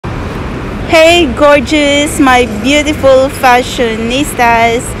Hey gorgeous, my beautiful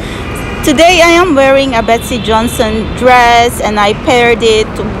fashionistas. Today I am wearing a Betsy Johnson dress and I paired it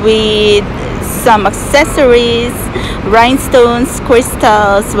with some accessories, rhinestones,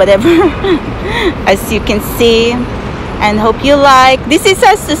 crystals, whatever. As you can see, and hope you like. This is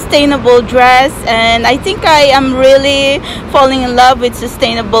a sustainable dress and I think I am really falling in love with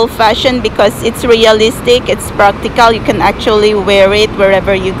sustainable fashion because it's realistic, it's practical. You can actually wear it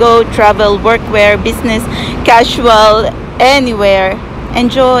wherever you go, travel, workwear, business, casual, anywhere.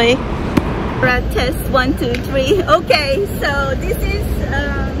 Enjoy. Test 1, 2, 3. Okay, so this is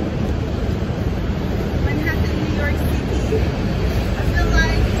Manhattan, New York City. I feel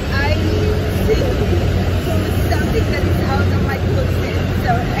like I need to do something that is out of my closet.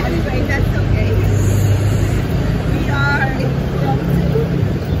 So anyway, that's okay. We are impromptu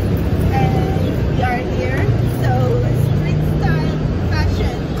and we are here. So street style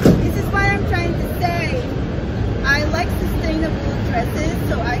fashion. This is what I'm trying to say. I like sustainable dresses,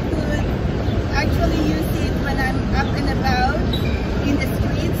 so I could actually use it when I'm up and about in the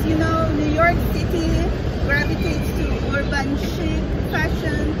streets. You know, New York City gravitates to urban chic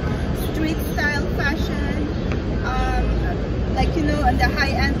fashion, street style fashion, like, you know, on the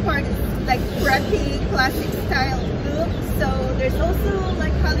high-end part, it's like preppy, classic style look. So there's also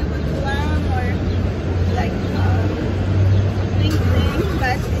like Hollywood glam or like bling bling,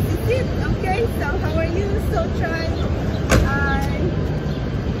 but this is it. Okay, so how are you? So try.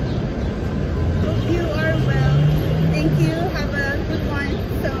 Hope you are well. Thank you. Have a good one.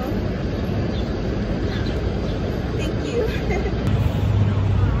 So thank you.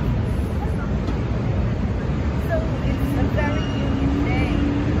 So it's a very unique day.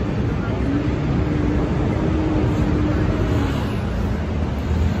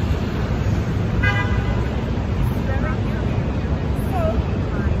 So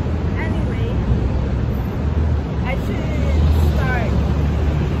anyway, I should start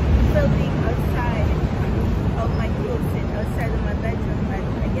filming outside of my closet, outside of my bedroom, but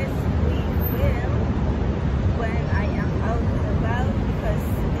I guess we will when I am out and about because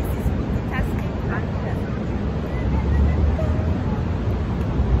this is multitasking content.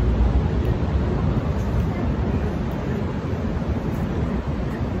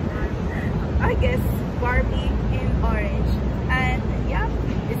 I guess Barbie in orange, and yeah,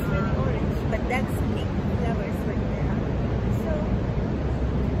 it's really orange, but that's pink flowers right there. So,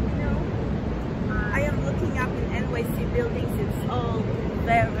 you know, I am looking up in NYC buildings. It's all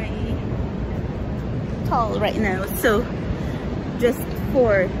very tall right now. So just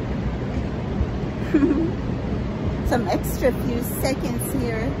for some extra few seconds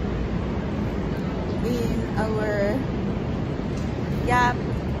here in our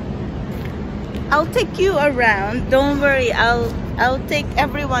I'll take you around. Don't worry, I'll take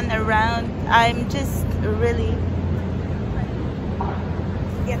everyone around. I'm just really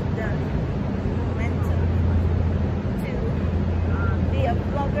get the